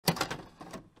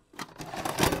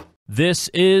This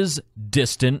is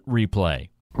Distant Replay.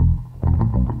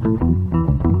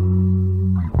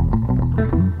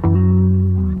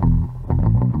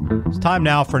 It's time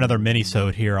now for another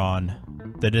mini-sode here on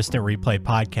the Distant Replay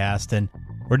podcast, and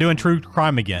we're doing true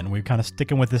crime again. We're kind of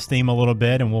sticking with this theme a little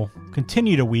bit, and we'll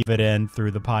continue to weave it in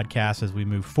through the podcast as we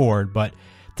move forward. But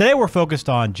today we're focused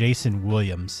on Jayson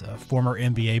Williams, a former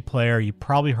NBA player. You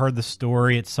probably heard the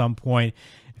story at some point.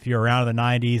 If you're around in the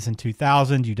 90s and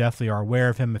 2000s, you definitely are aware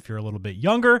of him. If you're a little bit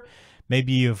younger,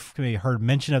 maybe you've heard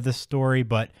mention of this story,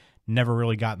 but never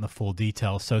really gotten the full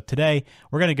details. So today,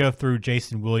 we're going to go through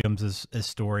Jayson Williams'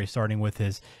 story, starting with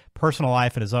his personal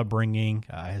life and his upbringing,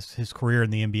 his career in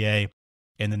the NBA,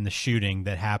 and then the shooting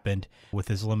that happened with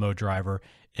his limo driver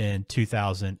in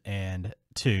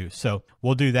 2002. So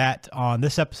we'll do that on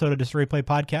this episode of Distant Replay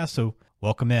Podcast, so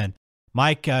welcome in.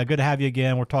 Mike, good to have you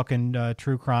again. We're talking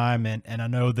true crime, and I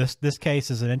know this case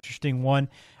is an interesting one,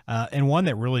 and one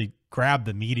that really grabbed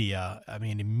the media,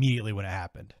 immediately when it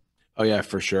happened. Oh, yeah,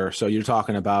 for sure. So you're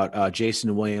talking about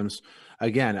Jayson Williams,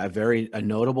 again, a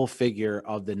notable figure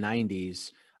of the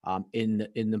 90s in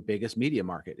the biggest media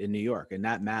market in New York, and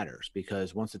that matters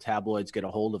because once the tabloids get a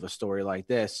hold of a story like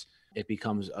this, it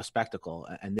becomes a spectacle,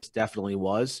 and this definitely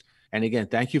was. And again,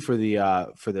 thank you for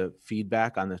the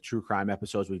feedback on the true crime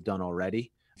episodes we've done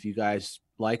already. If you guys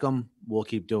like them, we'll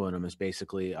keep doing them is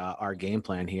basically our game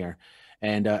plan here.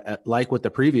 And like with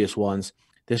the previous ones,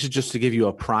 this is just to give you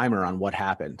a primer on what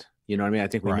happened. You know what I mean? I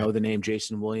think we know the name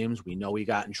Jayson Williams. We know he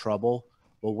got in trouble.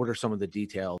 Well, what are some of the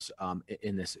details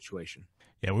in this situation?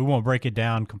 Yeah, we won't break it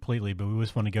down completely, but we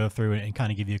just want to go through it and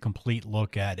kind of give you a complete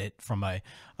look at it from a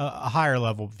higher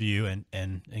level view and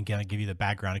kind of give you the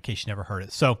background in case you never heard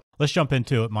it. So let's jump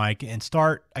into it, Mike, and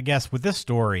start, I guess, with this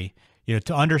story. You know,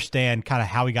 to understand kind of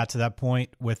how he got to that point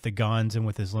with the guns and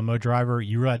with his limo driver,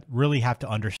 you really have to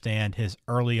understand his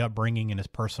early upbringing and his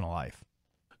personal life.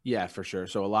 Yeah, for sure.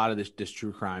 So a lot of this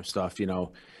true crime stuff,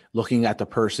 looking at the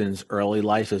person's early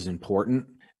life is important.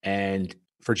 And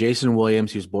for Jayson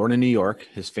Williams, he was born in New York.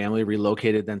 His family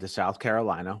relocated then to South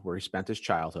Carolina, where he spent his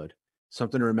childhood.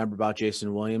 Something to remember about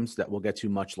Jayson Williams that we'll get to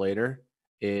much later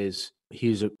is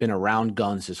he's been around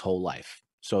guns his whole life.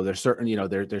 So there's certain,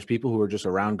 there's people who are just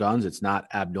around guns. It's not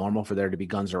abnormal for there to be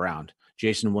guns around.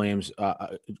 Jayson Williams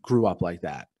grew up like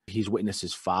that. He's witnessed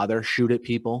his father shoot at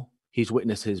people. He's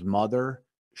witnessed his mother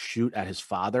shoot at his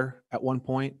father at one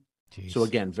point. Jeez. So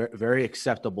again, very, very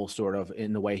acceptable sort of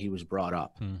in the way he was brought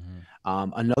up.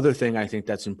 Mm-hmm. Another thing I think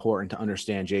that's important to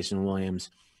understand Jayson Williams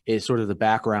is sort of the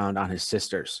background on his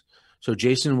sisters. So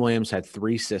Jayson Williams had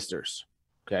three sisters.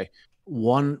 Okay.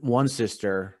 One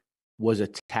sister was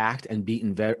attacked and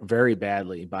beaten very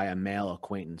badly by a male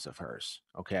acquaintance of hers.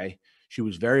 Okay. She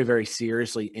was very, very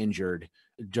seriously injured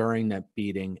during that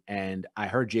beating. And I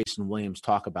heard Jayson Williams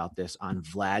talk about this on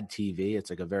Vlad TV. It's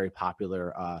like a very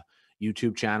popular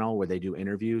YouTube channel where they do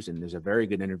interviews, and there's a very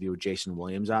good interview with Jayson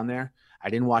Williams on there.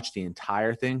 I didn't watch the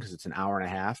entire thing because it's an hour and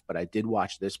a half, but I did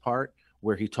watch this part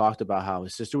where he talked about how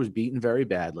his sister was beaten very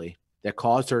badly that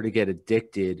caused her to get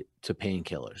addicted to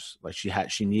painkillers. Like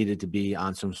she needed to be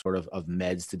on some sort of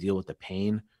meds to deal with the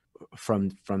pain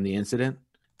from the incident.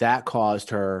 That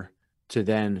caused her to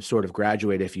then sort of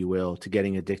graduate, if you will, to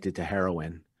getting addicted to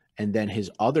heroin. And then his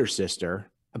other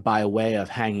sister, by way of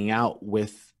hanging out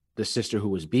with the sister who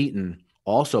was beaten,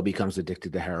 also becomes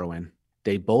addicted to heroin.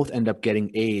 They both end up getting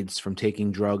AIDS from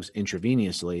taking drugs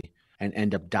intravenously and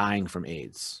end up dying from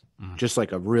AIDS. Just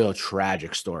like a real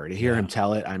tragic story. To hear him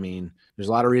tell it, there's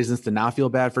a lot of reasons to not feel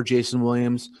bad for Jayson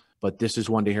Williams, but this is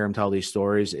one to hear him tell these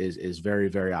stories is very,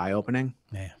 very eye-opening.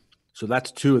 Yeah. So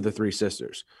that's two of the three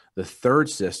sisters. The third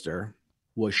sister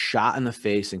was shot in the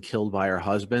face and killed by her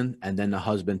husband, and then the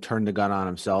husband turned the gun on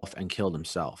himself and killed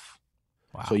himself.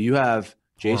 Wow. So you have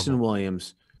Jayson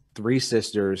Williams, three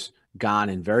sisters, gone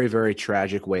in very, very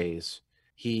tragic ways.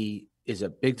 He is a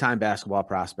big-time basketball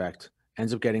prospect,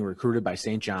 ends up getting recruited by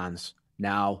St. John's.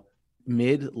 Now,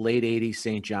 late 80s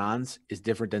St. John's is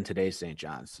different than today's St.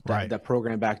 John's. That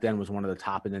program back then was one of the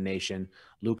top in the nation.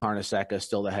 Luke Harnaseka,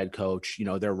 still the head coach.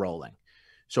 They're rolling.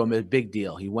 So a big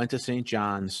deal. He went to St.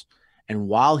 John's, and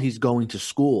while he's going to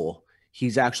school,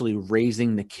 he's actually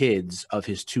raising the kids of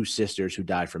his two sisters who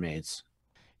died from AIDS.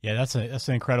 Yeah, that's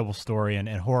an incredible story and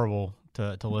horrible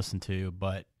to listen to.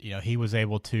 But, he was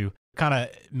able to kind of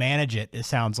manage it, it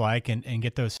sounds like, and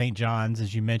get those St. John's,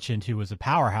 as you mentioned, who was a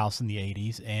powerhouse in the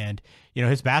 80s. And,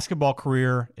 his basketball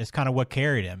career is kind of what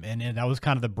carried him. And that was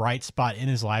kind of the bright spot in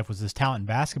his life was his talent in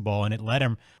basketball, and it led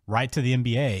him right to the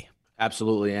NBA.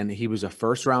 Absolutely. And he was a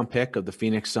first-round pick of the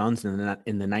Phoenix Suns in the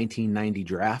 1990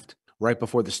 draft, right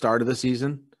before the start of the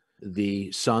season.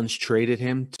 the Suns traded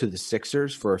him to the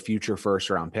Sixers for a future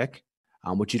first-round pick,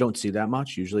 which you don't see that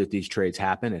much. Usually if these trades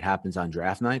happen, it happens on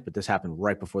draft night, but this happened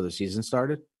right before the season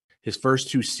started. His first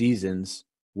 2 seasons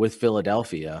with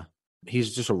Philadelphia,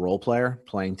 he's just a role player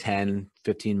playing 10,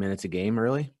 15 minutes a game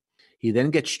early. He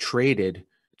then gets traded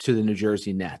to the New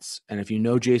Jersey Nets. And if you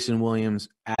know Jayson Williams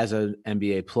as an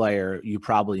NBA player, you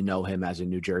probably know him as a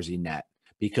New Jersey Net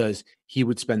because he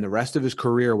would spend the rest of his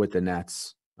career with the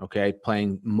Nets, okay,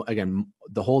 playing, again,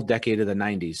 the whole decade of the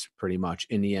 90s pretty much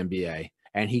in the NBA.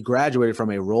 And he graduated from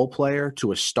a role player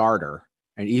to a starter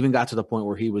and even got to the point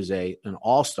where he was an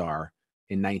all-star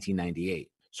in 1998.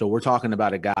 So we're talking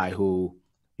about a guy who,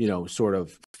 sort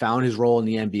of found his role in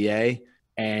the NBA,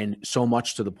 and so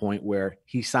much to the point where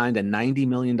he signed a $90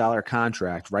 million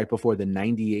contract right before the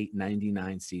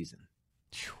 98-99 season.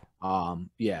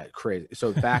 Yeah, crazy.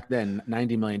 So back then,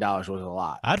 $90 million was a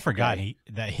lot. I'd forgotten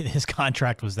that his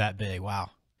contract was that big.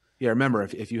 Wow. Yeah, remember,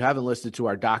 if you haven't listened to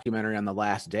our documentary on The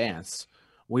Last Dance,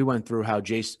 we went through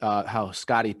how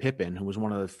Scottie Pippen, who was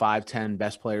one of the 5-10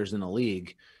 best players in the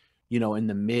league, in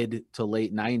the mid to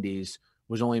late 90s,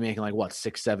 was only making like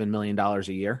 $6-7 million a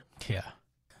year. Yeah.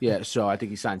 Yeah, so I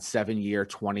think he signed 7-year,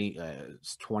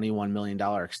 $21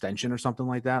 million extension or something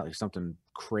like that, like something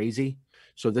crazy.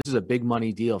 So this is a big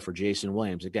money deal for Jayson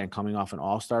Williams, again, coming off an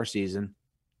all-star season.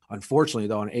 Unfortunately,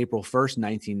 though, on April 1st,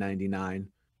 1999,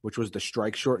 which was the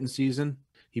strike-shortened season,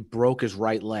 he broke his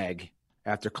right leg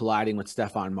after colliding with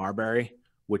Stephon Marbury,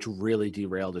 which really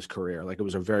derailed his career. Like, it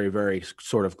was a very, very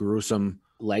sort of gruesome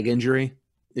leg injury.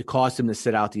 It caused him to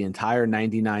sit out the entire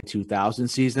 99-2000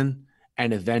 season,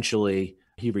 and eventually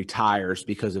he retires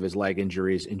because of his leg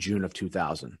injuries in June of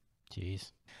 2000.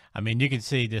 Jeez. I mean, you can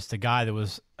see just a guy that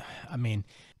was,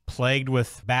 plagued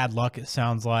with bad luck, it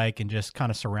sounds like, and just kind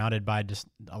of surrounded by just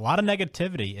a lot of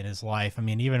negativity in his life. I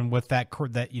mean, even with that,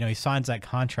 he signs that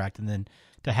contract, and then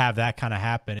to have that kind of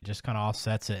happen, it just kind of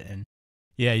offsets it. And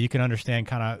yeah, you can understand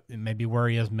kind of maybe where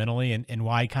he is mentally and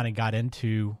why he kind of got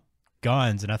into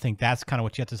guns. And I think that's kind of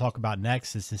what you have to talk about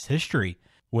next is his history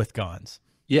with guns.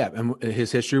 Yeah, and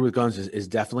his history with guns is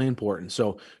definitely important.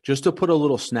 So just to put a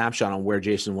little snapshot on where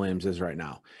Jayson Williams is right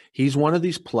now, he's one of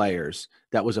these players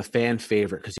that was a fan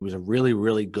favorite because he was a really,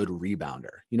 really good rebounder.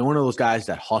 One of those guys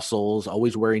that hustles,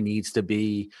 always where he needs to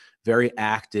be, very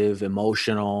active,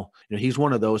 emotional. He's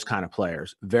one of those kind of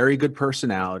players. Very good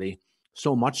personality,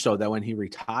 so much so that when he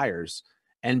retires,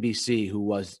 NBC,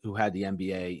 who had the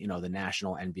NBA, the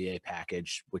national NBA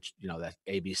package, which, that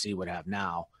ABC would have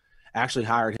now, actually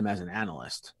hired him as an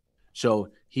analyst. So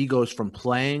he goes from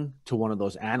playing to one of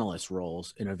those analyst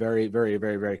roles in a very, very,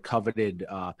 very, very coveted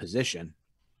position.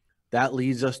 That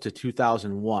leads us to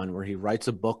 2001, where he writes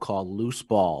a book called Loose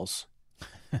Balls.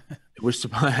 It was,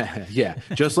 yeah,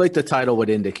 just like the title would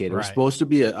indicate. It was supposed to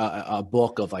be a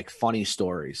book of like funny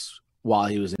stories while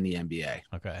he was in the NBA.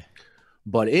 Okay.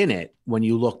 But in it, when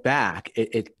you look back,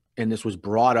 and this was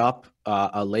brought up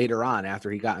later on after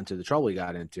he got into the trouble he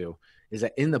got into, is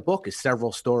that in the book is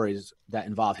several stories that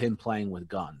involve him playing with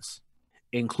guns,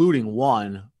 including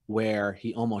one where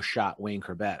he almost shot Wayne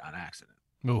Corbett on accident.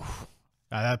 Oof.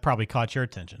 That probably caught your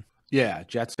attention. Yeah,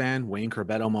 Jets fan, Wayne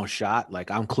Corbett almost shot.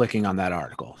 Like, I'm clicking on that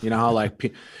article. You know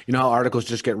how articles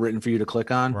just get written for you to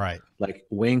click on? Right. Like,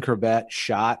 Wayne Corbett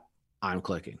shot, I'm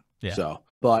clicking. Yeah. So,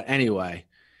 but anyway,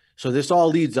 so this all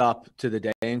leads up to the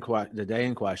day in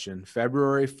question,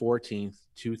 February 14th,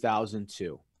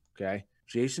 2002. Okay.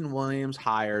 Jayson Williams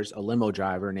hires a limo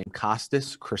driver named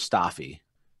Costas Christofi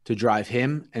to drive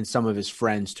him and some of his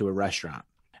friends to a restaurant.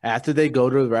 After they go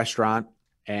to the restaurant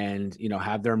and,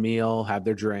 have their meal, have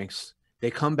their drinks,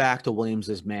 they come back to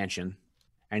Williams's mansion,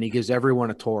 and he gives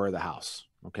everyone a tour of the house.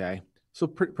 Okay. So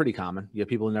pretty common. You have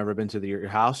people who've never been to your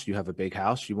house. You have a big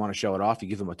house. You want to show it off. You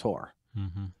give them a tour.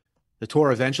 Mm-hmm. The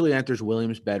tour eventually enters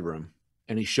Williams' bedroom,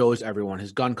 and he shows everyone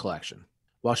his gun collection.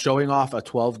 While showing off a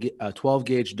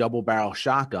 12-gauge double-barrel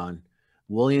shotgun,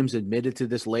 Williams admitted to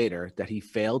this later that he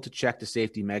failed to check the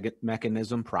safety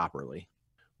mechanism properly.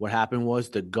 What happened was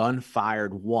the gun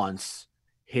fired once,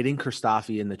 hitting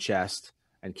Christofi in the chest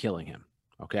and killing him.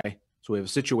 Okay? So we have a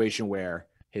situation where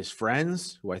his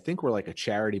friends, who I think were like a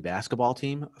charity basketball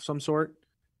team of some sort,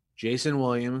 Jayson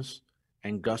Williams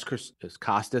and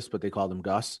Costas, but they called him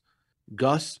Gus.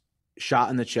 Gus shot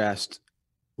in the chest,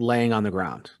 laying on the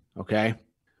ground. Okay?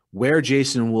 Where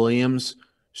Jayson Williams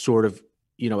sort of,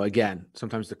 again,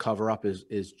 sometimes the cover up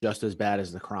is just as bad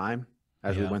as the crime,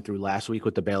 as we went through last week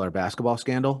with the Baylor basketball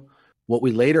scandal. What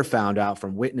we later found out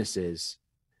from witnesses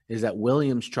is that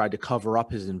Williams tried to cover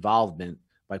up his involvement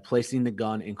by placing the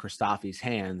gun in Christofi's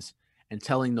hands and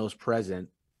telling those present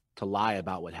to lie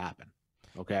about what happened.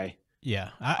 Okay. Yeah.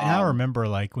 I remember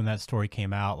like when that story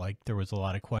came out, like there was a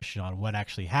lot of question on what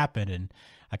actually happened. And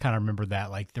I kind of remember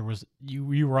that like there was,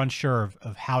 you were unsure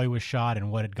of how he was shot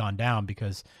and what had gone down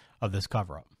because of this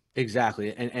cover up.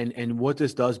 Exactly. And what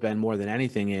this does, Ben, more than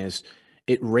anything is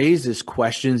it raises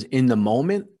questions in the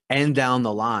moment and down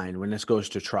the line when this goes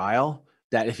to trial,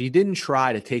 that if he didn't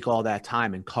try to take all that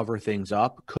time and cover things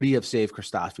up, could he have saved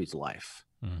Christofi's life?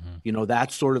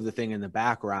 That's sort of the thing in the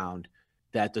background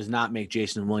that does not make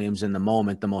Jayson Williams in the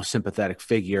moment the most sympathetic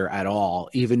figure at all,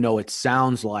 even though it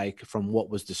sounds like from what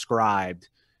was described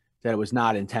that it was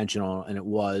not intentional and it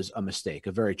was a mistake,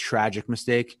 a very tragic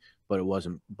mistake, but it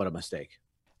wasn't but a mistake.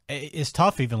 It's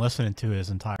tough even listening to his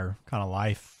entire kind of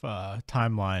life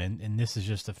timeline. And this is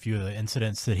just a few of the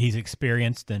incidents that he's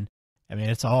experienced. And I mean,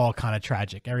 it's all kind of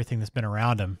tragic. Everything that's been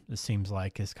around him, it seems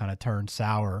like, has kind of turned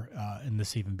sour, and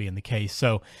this even being the case.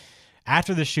 So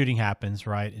after the shooting happens,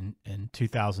 right, in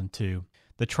 2002,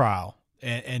 the trial,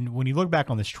 and when you look back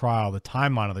on this trial, the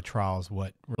timeline of the trial is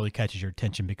what really catches your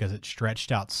attention because it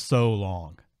stretched out so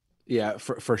long. Yeah,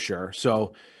 for sure.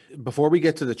 So before we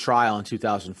get to the trial in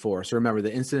 2004, so remember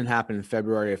the incident happened in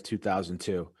February of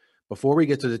 2002. Before we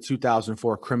get to the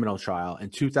 2004 criminal trial, in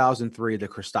 2003, the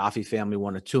Christofi family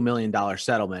won a $2 million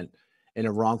settlement in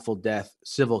a wrongful death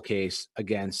civil case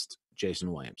against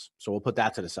Jayson Williams. So we'll put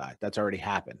that to the side. That's already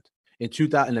happened. In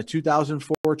the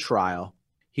 2004 trial,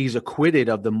 he's acquitted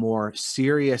of the more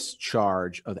serious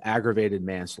charge of aggravated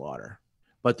manslaughter,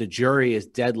 but the jury is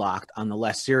deadlocked on the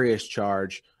less serious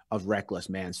charge of reckless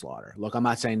manslaughter. Look, I'm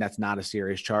not saying that's not a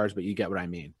serious charge, but you get what I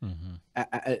mean.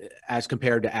 As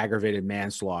compared to aggravated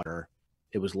manslaughter,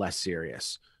 it was less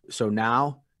serious. So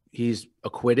now he's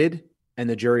acquitted and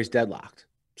the jury's deadlocked.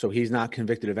 So he's not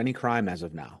convicted of any crime as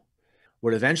of now.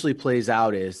 What eventually plays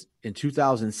out is in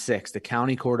 2006, the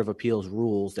County Court of Appeals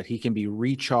rules that he can be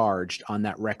recharged on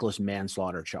that reckless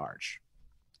manslaughter charge.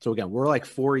 So again, we're like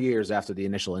 4 years after the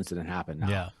initial incident happened now.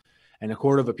 Yeah. And the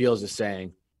Court of Appeals is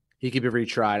saying he could be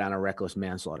retried on a reckless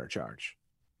manslaughter charge.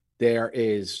 There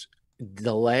is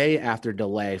delay after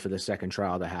delay for the second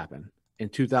trial to happen. In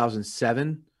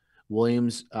 2007,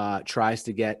 Williams tries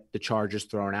to get the charges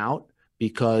thrown out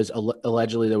because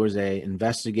allegedly there was an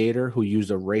investigator who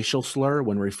used a racial slur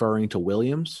when referring to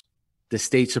Williams. The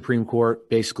state Supreme Court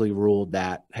basically ruled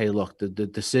that, hey, look, the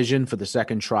decision for the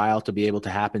second trial to be able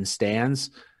to happen stands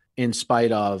in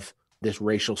spite of this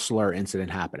racial slur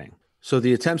incident happening. So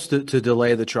the attempts to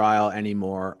delay the trial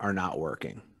anymore are not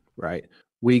working, right?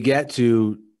 We get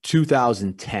to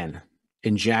 2010.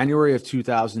 In January of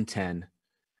 2010,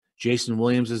 Jayson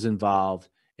Williams is involved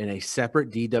in a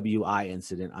separate DWI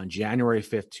incident on January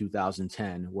 5th,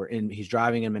 2010, where he's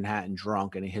driving in Manhattan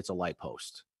drunk and he hits a light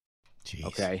post. Jeez.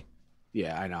 Okay?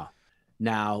 Yeah, I know.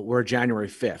 Now, we're January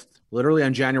 5th. Literally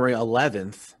on January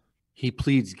 11th, he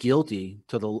pleads guilty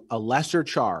to a lesser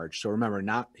charge. So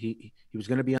remember, he was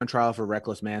going to be on trial for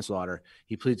reckless manslaughter.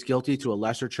 He pleads guilty to a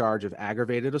lesser charge of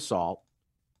aggravated assault.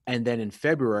 And then in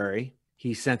February,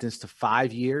 he's sentenced to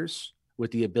 5 years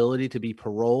with the ability to be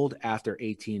paroled after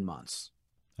 18 months.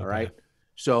 All right.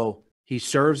 So he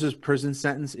serves his prison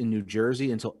sentence in New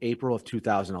Jersey until April of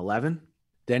 2011.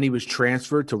 Then he was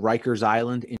transferred to Rikers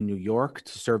Island in New York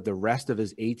to serve the rest of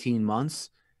his 18 months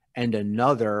and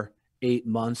another 8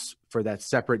 months for that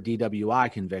separate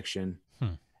DWI conviction.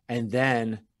 And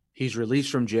then he's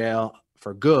released from jail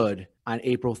for good on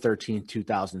April 13th,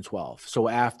 2012. So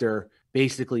after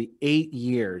basically 8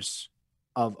 years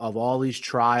of all these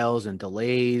trials and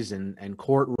delays and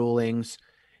court rulings,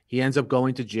 he ends up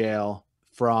going to jail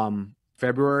from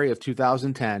February of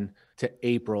 2010 to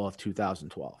April of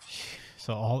 2012.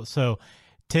 So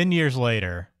 10 years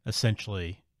later,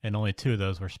 essentially, and only 2 of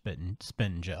those were spent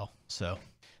in jail. So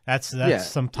that's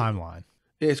some timeline.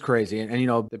 It's crazy. And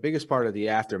the biggest part of the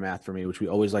aftermath for me, which we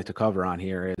always like to cover on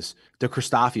here, is the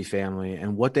Christofi family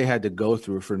and what they had to go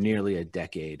through for nearly a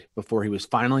decade before he was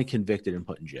finally convicted and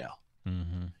put in jail.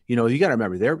 You got to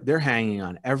remember, they're hanging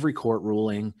on every court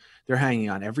ruling. They're hanging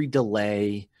on every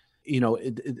delay.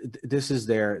 This is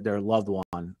their loved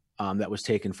one that was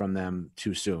taken from them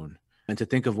too soon. And to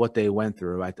think of what they went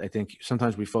through, I think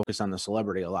sometimes we focus on the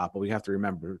celebrity a lot, but we have to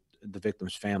remember the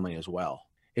victim's family as well.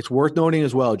 It's worth noting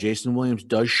as well, Jayson Williams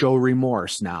does show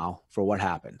remorse now for what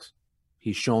happened.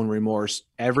 He's shown remorse.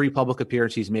 Every public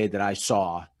appearance he's made that I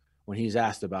saw, when he's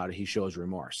asked about it, he shows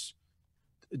remorse.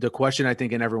 The question I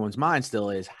think in everyone's mind still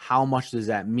is, how much does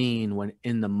that mean when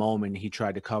in the moment he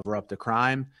tried to cover up the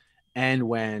crime and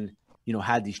when,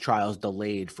 had these trials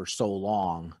delayed for so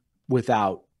long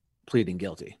without pleading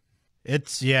guilty?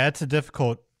 It's a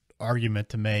difficult argument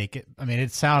to make.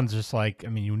 It sounds just like,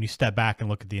 when you step back and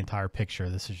look at the entire picture,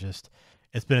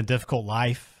 it's been a difficult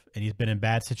life. and he's been in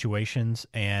bad situations.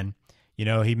 And, you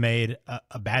know, he made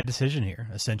a bad decision here,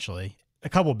 essentially. A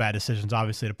couple of bad decisions,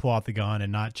 obviously, to pull out the gun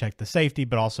and not check the safety,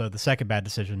 but also the second bad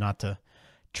decision not to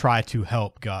try to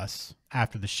help Gus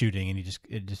after the shooting.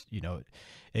 And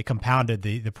it compounded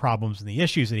the problems and the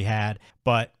issues that he had.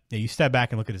 But you step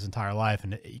back and look at his entire life,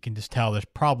 and you can just tell he's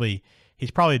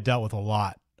probably dealt with a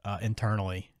lot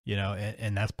internally, you know,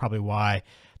 and that's probably why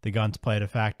the guns played a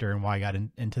factor and why he got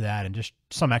into that, and just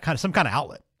some kind of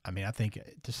outlet. I mean, I think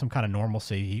just some kind of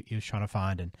normalcy he was trying to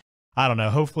find. And I don't know,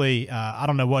 hopefully, I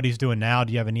don't know what he's doing now.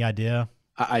 Do you have any idea?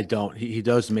 I don't. He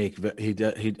does make,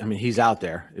 I mean, he's out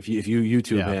there. If you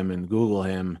YouTube him and Google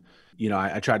him, you know,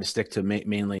 I tried to stick to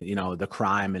mainly, you know, the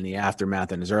crime and the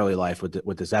aftermath in his early life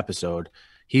with this episode.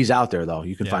 He's out there, though.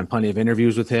 You can find plenty of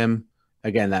interviews with him.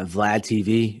 Again, that Vlad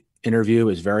TV interview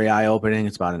is very eye-opening.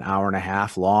 It's about an hour and a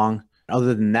half long.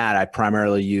 Other than that, I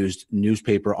primarily used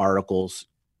newspaper articles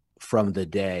from the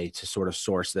day to sort of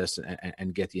source this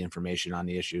and get the information on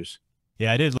the issues.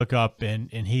 Yeah, I did look up,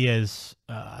 and he is,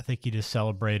 I think he just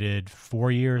celebrated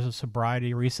 4 years of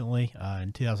sobriety recently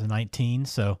in 2019.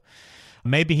 So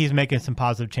maybe he's making some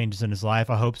positive changes in his life.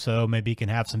 I hope so. Maybe he can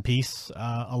have some peace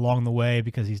along the way,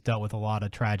 because he's dealt with a lot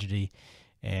of tragedy,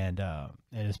 and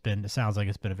it sounds like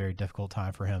it's been a very difficult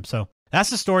time for him. So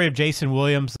that's the story of Jayson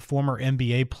Williams, the former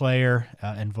NBA player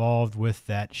involved with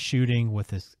that shooting with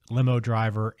his limo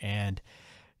driver. And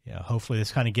hopefully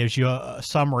this kind of gives you a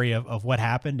summary of what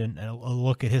happened and a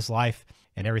look at his life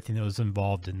and everything that was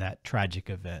involved in that tragic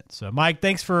event. So, Mike,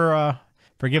 thanks for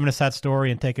giving us that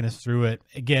story and taking us through it.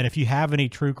 Again, if you have any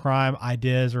true crime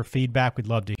ideas or feedback, we'd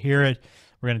love to hear it.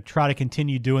 We're going to try to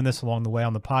continue doing this along the way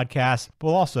on the podcast.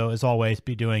 We'll also, as always,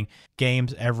 be doing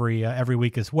games every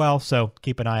week as well. So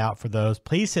keep an eye out for those.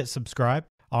 Please hit subscribe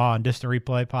on Distant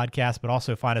Replay Podcast, but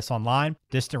also find us online,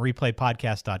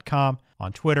 distantreplaypodcast.com,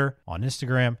 on Twitter, on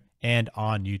Instagram, and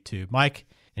on YouTube. Mike,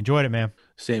 enjoyed it, man.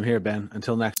 Same here, Ben.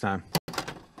 Until next time.